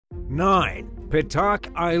9. Petak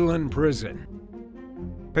Island Prison.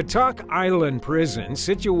 Petak Island Prison,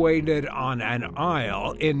 situated on an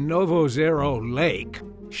isle in Novozero Lake,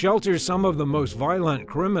 shelters some of the most violent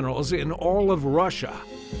criminals in all of Russia.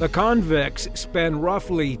 The convicts spend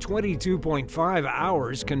roughly 22.5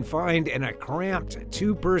 hours confined in a cramped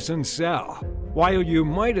two-person cell. While you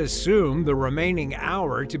might assume the remaining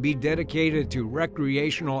hour to be dedicated to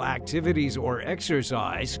recreational activities or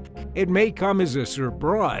exercise, it may come as a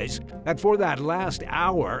surprise that for that last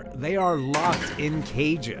hour they are locked in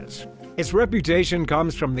cages. Its reputation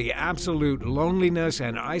comes from the absolute loneliness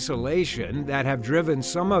and isolation that have driven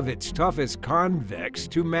some of its toughest convicts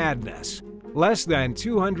to madness. Less than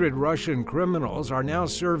 200 Russian criminals are now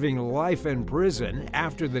serving life in prison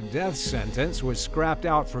after the death sentence was scrapped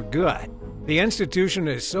out for good. The institution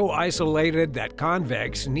is so isolated that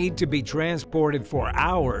convicts need to be transported for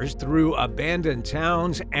hours through abandoned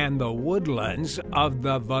towns and the woodlands of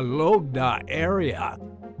the Vologda area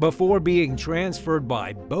before being transferred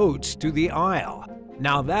by boats to the Isle.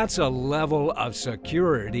 Now that's a level of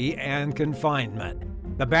security and confinement.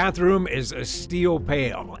 The bathroom is a steel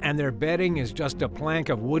pail, and their bedding is just a plank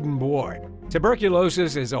of wooden board.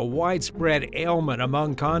 Tuberculosis is a widespread ailment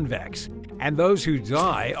among convicts, and those who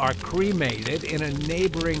die are cremated in a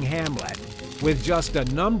neighboring hamlet, with just a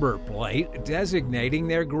number plate designating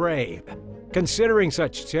their grave. Considering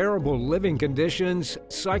such terrible living conditions,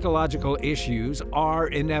 psychological issues are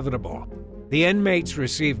inevitable. The inmates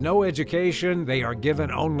receive no education, they are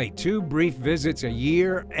given only 2 brief visits a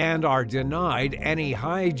year, and are denied any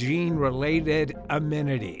hygiene-related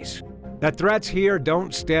amenities. The threats here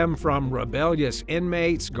don't stem from rebellious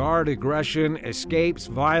inmates, guard aggression, escapes,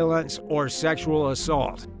 violence, or sexual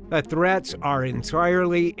assault. The threats are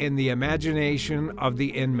entirely in the imagination of the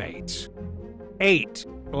inmates. 8.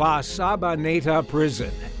 La Sabaneta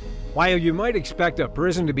Prison. While you might expect a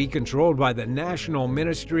prison to be controlled by the National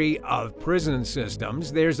Ministry of Prison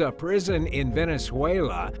Systems, there's a prison in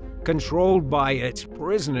Venezuela controlled by its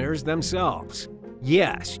prisoners themselves.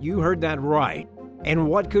 Yes, you heard that right. In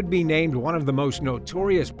what could be named one of the most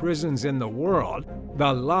notorious prisons in the world,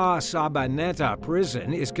 the La Sabaneta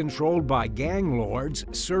prison is controlled by gang lords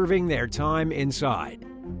serving their time inside.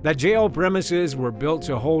 The jail premises were built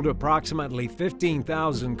to hold approximately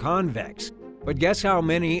 15,000 convicts. But guess how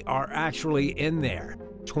many are actually in there?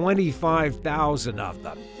 25,000 of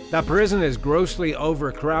them. The prison is grossly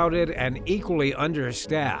overcrowded and equally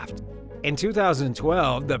understaffed. In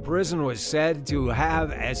 2012, the prison was said to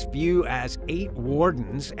have as few as 8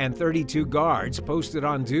 wardens and 32 guards posted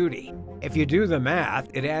on duty. If you do the math,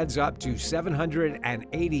 it adds up to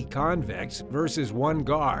 780 convicts versus 1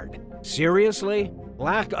 guard. Seriously?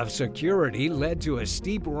 Lack of security led to a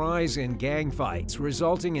steep rise in gang fights,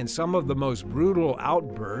 resulting in some of the most brutal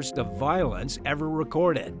outbursts of violence ever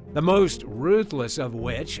recorded. The most ruthless of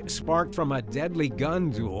which sparked from a deadly gun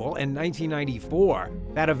duel in 1994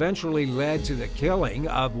 that eventually led to the killing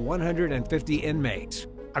of 150 inmates.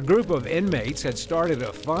 A group of inmates had started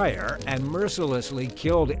a fire and mercilessly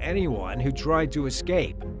killed anyone who tried to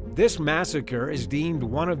escape. This massacre is deemed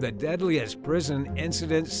one of the deadliest prison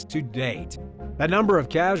incidents to date. The number of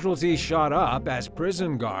casualties shot up as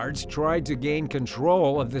prison guards tried to gain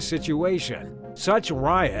control of the situation. Such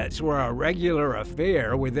riots were a regular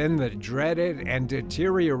affair within the dreaded and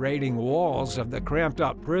deteriorating walls of the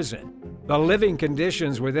cramped-up prison. The living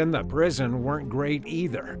conditions within the prison weren't great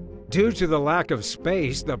either. Due to the lack of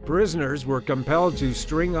space, the prisoners were compelled to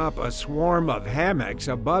string up a swarm of hammocks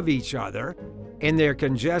above each other in their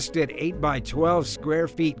congested 8 by 12 square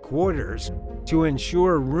feet quarters to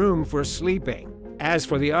ensure room for sleeping. As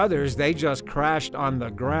for the others, they just crashed on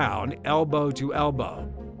the ground, elbow to elbow.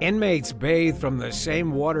 Inmates bathed from the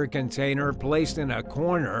same water container placed in a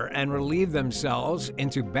corner and relieved themselves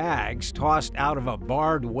into bags tossed out of a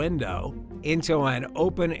barred window into an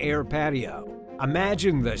open-air patio.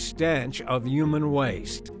 Imagine the stench of human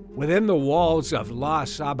waste. Within the walls of La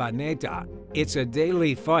Sabaneta, it's a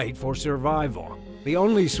daily fight for survival. The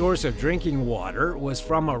only source of drinking water was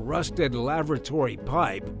from a rusted lavatory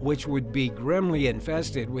pipe, which would be grimly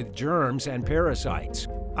infested with germs and parasites.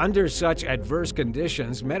 Under such adverse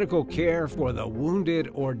conditions, medical care for the wounded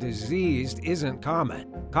or diseased isn't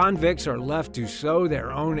common. Convicts are left to sew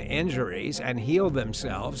their own injuries and heal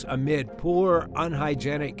themselves amid poor,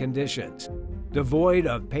 unhygienic conditions, devoid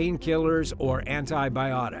of painkillers or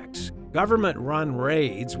antibiotics. Government-run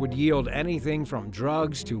raids would yield anything from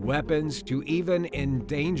drugs to weapons to even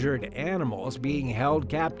endangered animals being held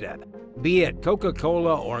captive. Be it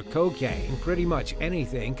Coca-Cola or cocaine, pretty much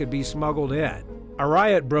anything could be smuggled in. A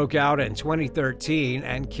riot broke out in 2013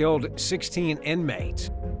 and killed 16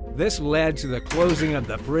 inmates. This led to the closing of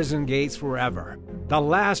the prison gates forever. The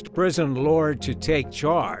last prison lord to take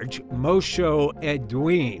charge, Moshe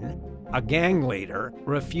Edwin, a gang leader,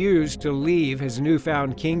 refused to leave his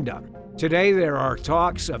newfound kingdom. Today, there are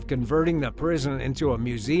talks of converting the prison into a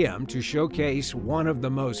museum to showcase one of the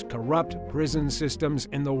most corrupt prison systems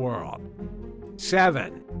in the world.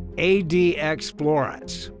 7. ADX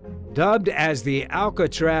Florence. Dubbed as the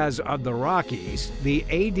Alcatraz of the Rockies, the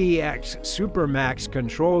ADX Supermax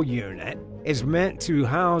Control Unit is meant to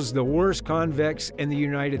house the worst convicts in the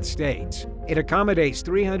United States. It accommodates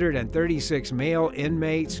 336 male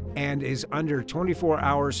inmates and is under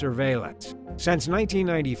 24-hour surveillance. Since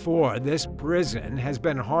 1994, this prison has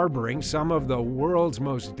been harboring some of the world's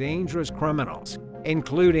most dangerous criminals,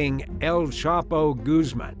 including El Chapo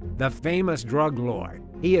Guzman, the famous drug lord.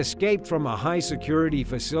 He escaped from a high-security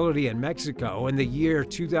facility in Mexico in the year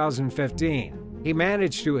 2015. He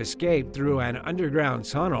managed to escape through an underground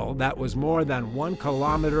tunnel that was more than 1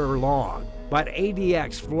 kilometer long. But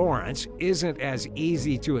ADX Florence isn't as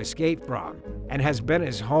easy to escape from and has been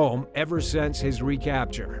his home ever since his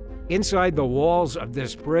recapture. Inside the walls of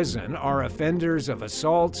this prison are offenders of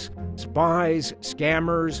assaults, spies,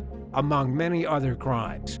 scammers, among many other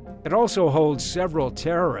crimes. It also holds several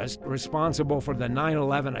terrorists responsible for the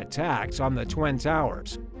 9/11 attacks on the Twin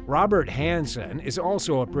Towers. Robert Hansen is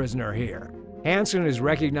also a prisoner here. Hansen is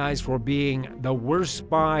recognized for being the worst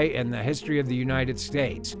spy in the history of the United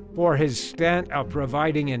States for his stint of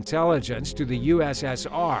providing intelligence to the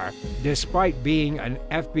USSR despite being an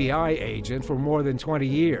FBI agent for more than 20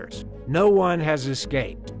 years. No one has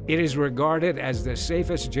escaped. It is regarded as the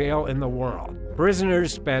safest jail in the world.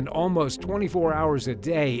 Prisoners spend almost 24 hours a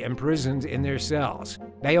day imprisoned in their cells.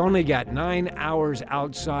 They only get 9 hours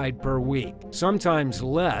outside per week, sometimes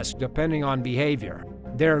less depending on behavior.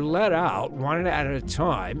 They're let out one at a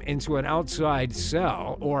time into an outside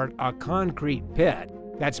cell or a concrete pit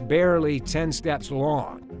that's barely 10 steps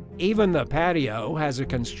long. Even the patio has a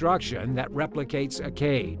construction that replicates a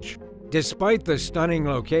cage. Despite the stunning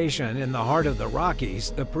location in the heart of the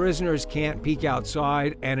Rockies, the prisoners can't peek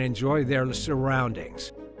outside and enjoy their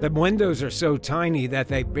surroundings. The windows are so tiny that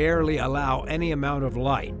they barely allow any amount of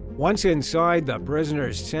light. Once inside, the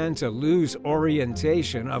prisoners tend to lose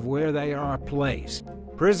orientation of where they are placed.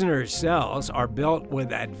 Prisoners' cells are built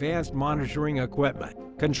with advanced monitoring equipment,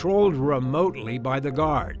 controlled remotely by the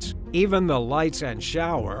guards. Even the lights and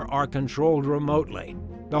shower are controlled remotely.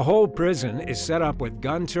 The whole prison is set up with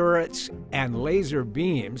gun turrets and laser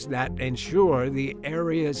beams that ensure the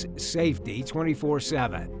area's safety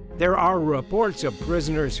 24/7. There are reports of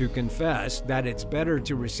prisoners who confess that it's better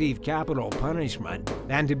to receive capital punishment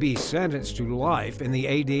than to be sentenced to life in the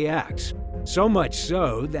ADX. So much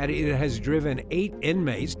so that it has driven 8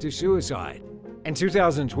 inmates to suicide. In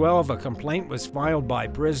 2012, a complaint was filed by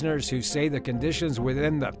prisoners who say the conditions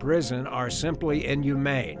within the prison are simply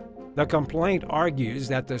inhumane. The complaint argues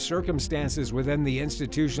that the circumstances within the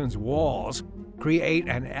institution's walls create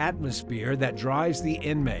an atmosphere that drives the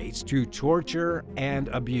inmates to torture and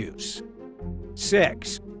abuse.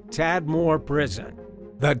 6. Tadmor Prison.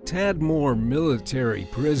 The Tadmor military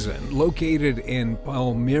prison, located in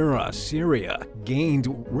Palmyra, Syria, gained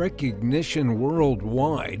recognition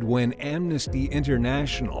worldwide when Amnesty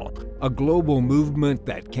International, a global movement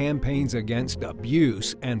that campaigns against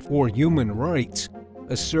abuse and for human rights,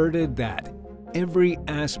 asserted that every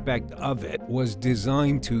aspect of it was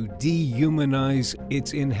designed to dehumanize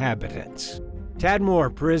its inhabitants.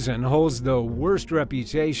 Tadmor Prison holds the worst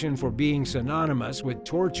reputation for being synonymous with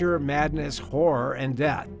torture, madness, horror, and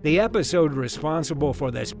death. The episode responsible for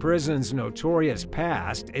this prison's notorious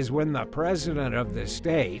past is when the president of the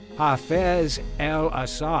state, Hafez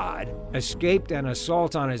al-Assad, escaped an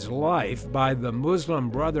assault on his life by the Muslim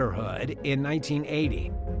Brotherhood in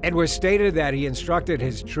 1980. It was stated that he instructed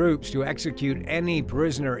his troops to execute any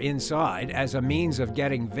prisoner inside as a means of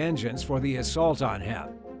getting vengeance for the assault on him.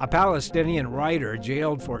 A Palestinian writer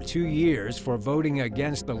jailed for 2 years for voting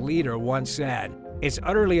against the leader once said, "It's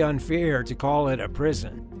utterly unfair to call it a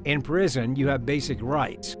prison. In prison, you have basic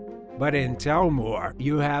rights, but in Tadmor,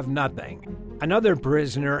 you have nothing." Another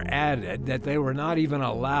prisoner added that they were not even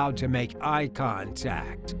allowed to make eye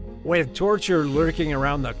contact. With torture lurking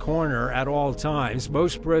around the corner at all times,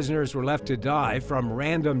 most prisoners were left to die from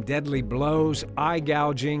random deadly blows, eye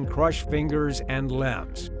gouging, crushed fingers, and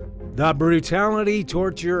limbs. The brutality,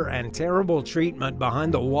 torture, and terrible treatment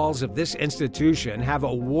behind the walls of this institution have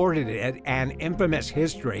awarded it an infamous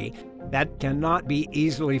history that cannot be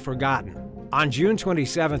easily forgotten. On June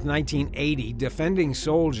 27, 1980, defending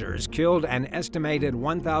soldiers killed an estimated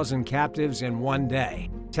 1,000 captives in one day.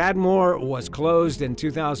 Tadmor was closed in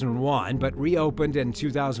 2001 but reopened in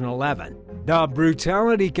 2011. The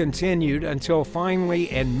brutality continued until finally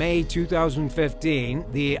in May 2015,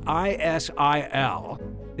 the ISIL,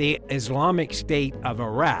 the Islamic State of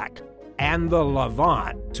Iraq, and the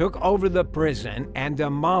Levant took over the prison and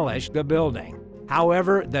demolished the building.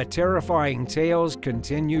 However, the terrifying tales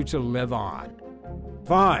continue to live on.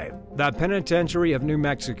 5. The Penitentiary of New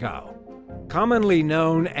Mexico. Commonly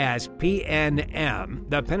known as PNM,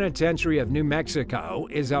 the Penitentiary of New Mexico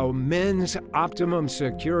is a men's optimum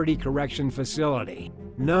security correction facility,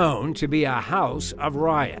 known to be a house of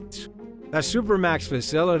riots. The Supermax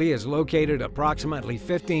facility is located approximately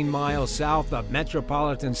 15 miles south of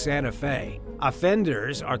metropolitan Santa Fe.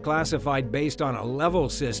 Offenders are classified based on a level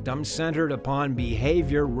system centered upon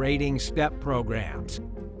behavior rating step programs,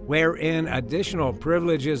 wherein additional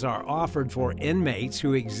privileges are offered for inmates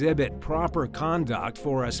who exhibit proper conduct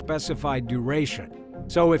for a specified duration.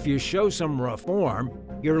 So if you show some reform,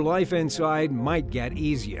 your life inside might get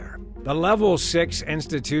easier. The Level 6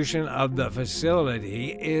 institution of the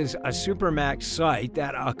facility is a Supermax site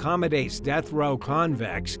that accommodates death row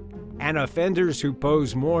convicts and offenders who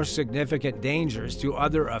pose more significant dangers to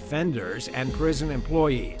other offenders and prison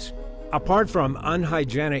employees. Apart from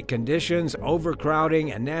unhygienic conditions,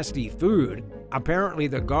 overcrowding, and nasty food, apparently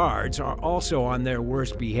the guards are also on their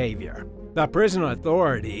worst behavior. The prison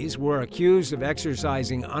authorities were accused of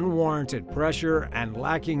exercising unwarranted pressure and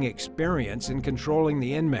lacking experience in controlling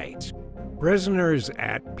the inmates. Prisoners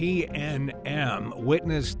at PNM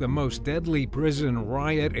witnessed the most deadly prison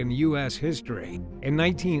riot in U.S. history. In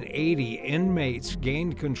 1980, inmates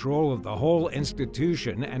gained control of the whole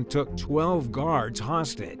institution and took 12 guards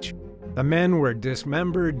hostage. The men were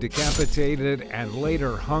dismembered, decapitated, and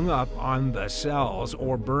later hung up on the cells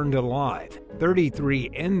or burned alive. 33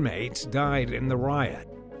 inmates died in the riot.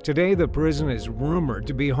 Today, the prison is rumored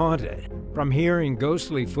to be haunted. From hearing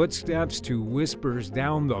ghostly footsteps to whispers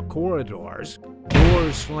down the corridors,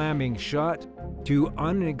 doors slamming shut, to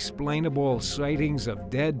unexplainable sightings of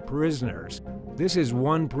dead prisoners, this is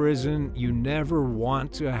one prison you never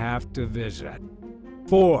want to have to visit.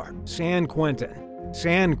 4. San Quentin.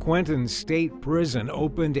 San Quentin State Prison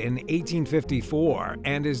opened in 1854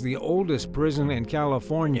 and is the oldest prison in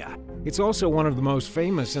California. It's also one of the most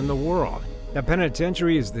famous in the world. The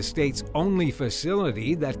penitentiary is the state's only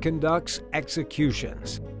facility that conducts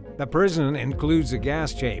executions. The prison includes a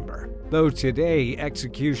gas chamber, though today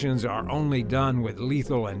executions are only done with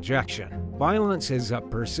lethal injection. Violence is a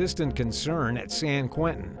persistent concern at San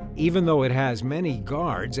Quentin, even though it has many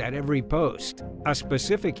guards at every post. A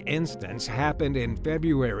specific instance happened in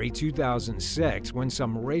February 2006 when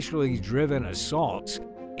some racially driven assaults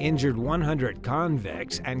injured 100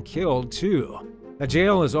 convicts and killed 2. The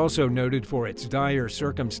jail is also noted for its dire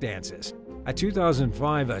circumstances. A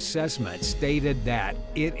 2005 assessment stated that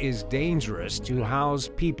it is dangerous to house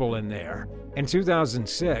people in there. In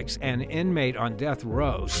 2006, an inmate on death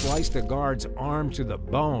row sliced a guard's arm to the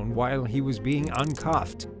bone while he was being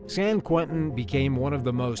uncuffed. San Quentin became one of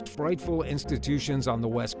the most frightful institutions on the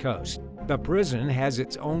West Coast. The prison has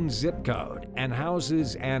its own zip code and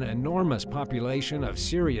houses an enormous population of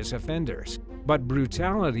serious offenders. But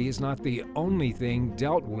brutality is not the only thing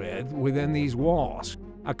dealt with within these walls.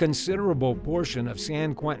 A considerable portion of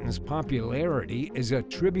San Quentin's popularity is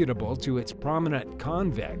attributable to its prominent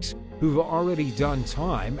convicts who've already done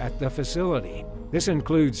time at the facility. This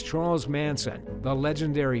includes Charles Manson, the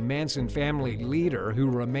legendary Manson family leader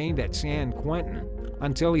who remained at San Quentin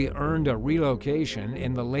until he earned a relocation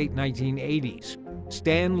in the late 1980s.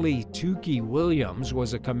 Stanley Tookie Williams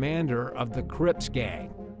was a commander of the Crips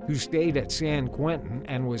gang who stayed at San Quentin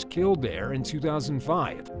and was killed there in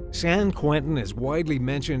 2005. San Quentin is widely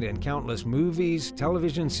mentioned in countless movies,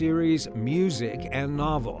 television series, music, and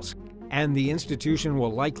novels, and the institution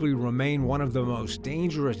will likely remain one of the most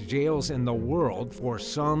dangerous jails in the world for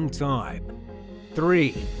some time.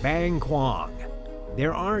 3. Bang Kwang.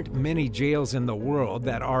 There aren't many jails in the world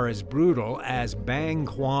that are as brutal as Bang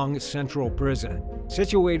Kwang Central Prison.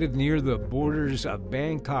 Situated near the borders of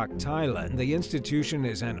Bangkok, Thailand, the institution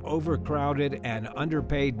is an overcrowded and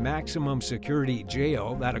underpaid maximum security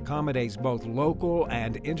jail that accommodates both local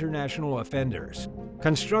and international offenders.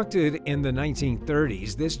 Constructed in the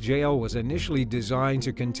 1930s, this jail was initially designed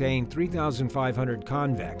to contain 3,500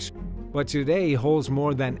 convicts, but today holds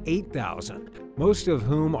more than 8,000, most of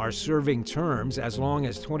whom are serving terms as long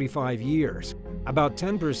as 25 years. About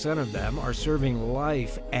 10% of them are serving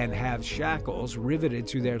life and have shackles riveted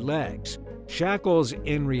to their legs. Shackles,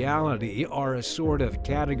 in reality, are a sort of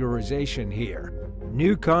categorization here.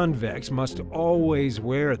 New convicts must always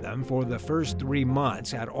wear them for the first 3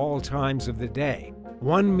 months at all times of the day.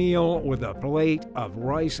 One meal with a plate of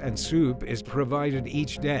rice and soup is provided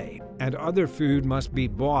each day, and other food must be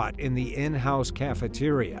bought in the in-house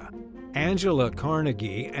cafeteria. Angela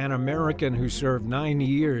Carnegie, an American who served 9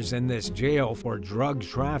 years in this jail for drug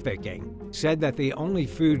trafficking, said that the only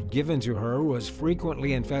food given to her was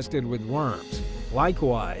frequently infested with worms.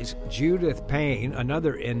 Likewise, Judith Payne,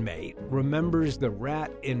 another inmate, remembers the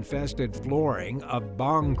rat-infested flooring of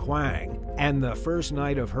Bang Kwang and the first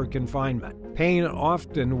night of her confinement. Payne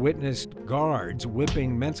often witnessed guards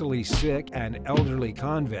whipping mentally sick and elderly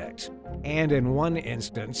convicts, and in one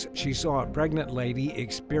instance, she saw a pregnant lady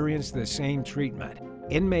experience the same treatment.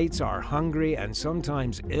 Inmates are hungry and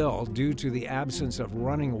sometimes ill due to the absence of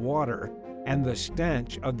running water and the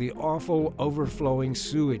stench of the awful overflowing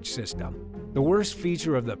sewage system. The worst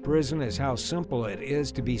feature of the prison is how simple it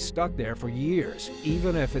is to be stuck there for years,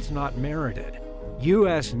 even if it's not merited.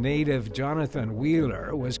 U.S. native Jonathan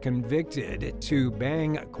Wheeler was convicted to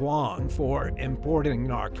Bang Kwang for importing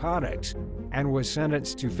narcotics and was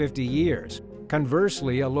sentenced to 50 years.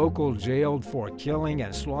 Conversely, a local jailed for killing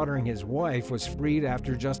and slaughtering his wife was freed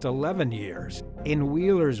after just 11 years. In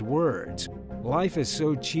Wheeler's words, "Life is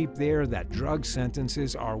so cheap there that drug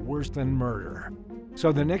sentences are worse than murder."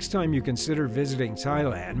 So the next time you consider visiting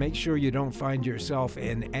Thailand, make sure you don't find yourself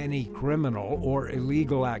in any criminal or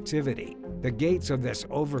illegal activity. The gates of this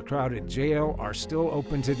overcrowded jail are still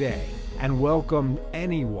open today and welcome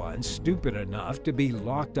anyone stupid enough to be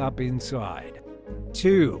locked up inside.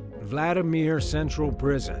 2. Vladimir Central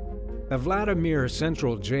Prison. The Vladimir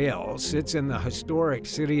Central Jail sits in the historic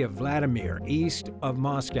city of Vladimir, east of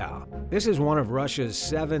Moscow. This is one of Russia's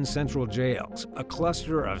 7 central jails, a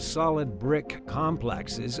cluster of solid brick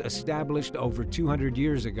complexes established over 200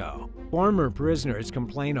 years ago. Former prisoners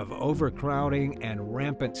complain of overcrowding and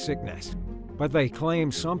rampant sickness, but they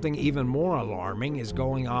claim something even more alarming is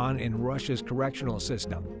going on in Russia's correctional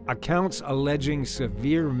system. Accounts alleging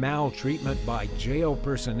severe maltreatment by jail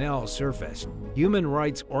personnel surfaced. Human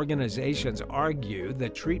rights organizations argue the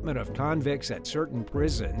treatment of convicts at certain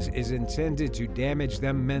prisons is intended to damage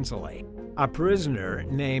them mentally. A prisoner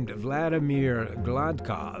named Vladimir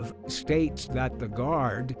Gladkov states that the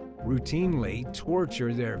guard routinely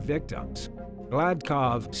torture their victims.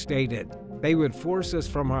 Gladkov stated, "They would force us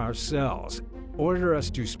from our cells, order us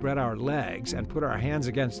to spread our legs and put our hands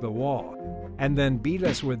against the wall, and then beat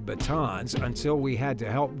us with batons until we had to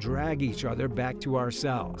help drag each other back to our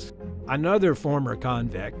cells." Another former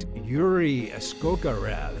convict, Yuri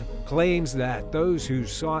Skokarev, claims that those who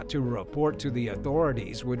sought to report to the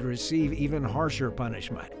authorities would receive even harsher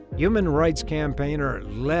punishment. Human rights campaigner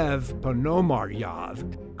Lev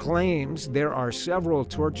Ponomaryov claims there are several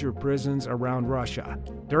torture prisons around Russia.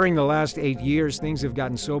 During the last 8 years, things have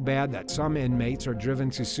gotten so bad that some inmates are driven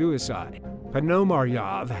to suicide.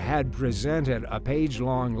 Ponomaryov had presented a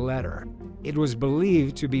page-long letter. It was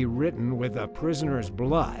believed to be written with a prisoner's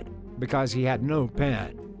blood because he had no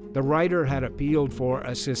pen. The writer had appealed for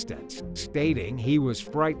assistance, stating he was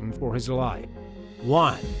frightened for his life.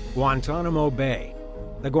 1. Guantanamo Bay.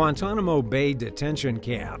 The Guantanamo Bay Detention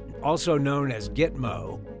Camp, also known as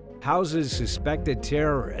Gitmo, houses suspected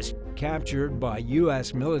terrorists captured by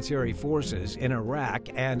U.S. military forces in Iraq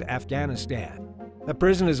and Afghanistan. The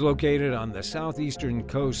prison is located on the southeastern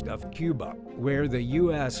coast of Cuba, where the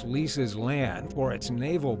U.S. leases land for its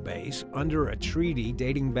naval base under a treaty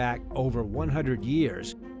dating back over 100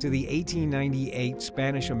 years to the 1898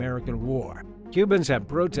 Spanish-American War. Cubans have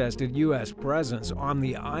protested U.S. presence on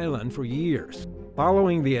the island for years.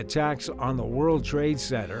 Following the attacks on the World Trade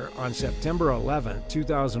Center on September 11,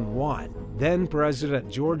 2001,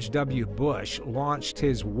 then-President George W. Bush launched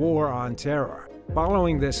his War on Terror.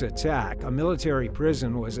 Following this attack, a military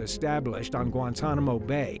prison was established on Guantanamo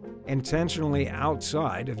Bay, intentionally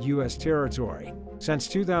outside of U.S. territory. Since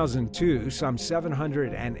 2002, some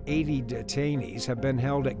 780 detainees have been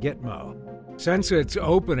held at Gitmo. Since its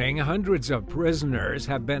opening, hundreds of prisoners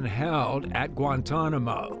have been held at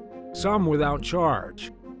Guantanamo, some without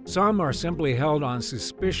charge. Some are simply held on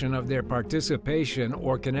suspicion of their participation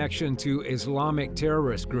or connection to Islamic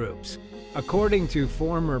terrorist groups. According to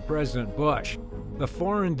former President Bush, the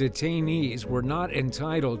foreign detainees were not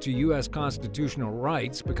entitled to U.S. constitutional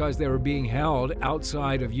rights because they were being held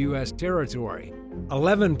outside of U.S. territory.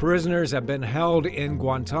 11 prisoners have been held in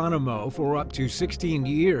Guantanamo for up to 16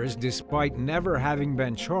 years despite never having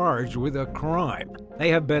been charged with a crime. They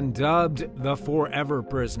have been dubbed the Forever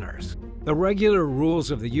Prisoners. The regular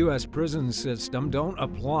rules of the U.S. prison system don't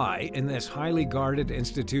apply in this highly guarded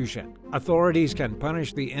institution. Authorities can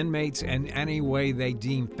punish the inmates in any way they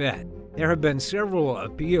deem fit. There have been several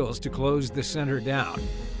appeals to close the center down.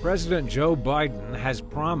 President Joe Biden has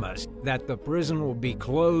promised that the prison will be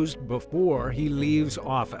closed before he leaves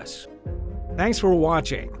office. Thanks for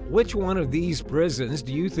watching. Which one of these prisons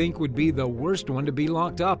do you think would be the worst one to be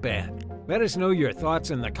locked up in? Let us know your thoughts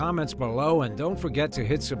in the comments below, and don't forget to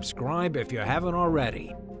hit subscribe if you haven't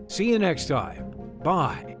already. See you next time.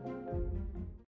 Bye.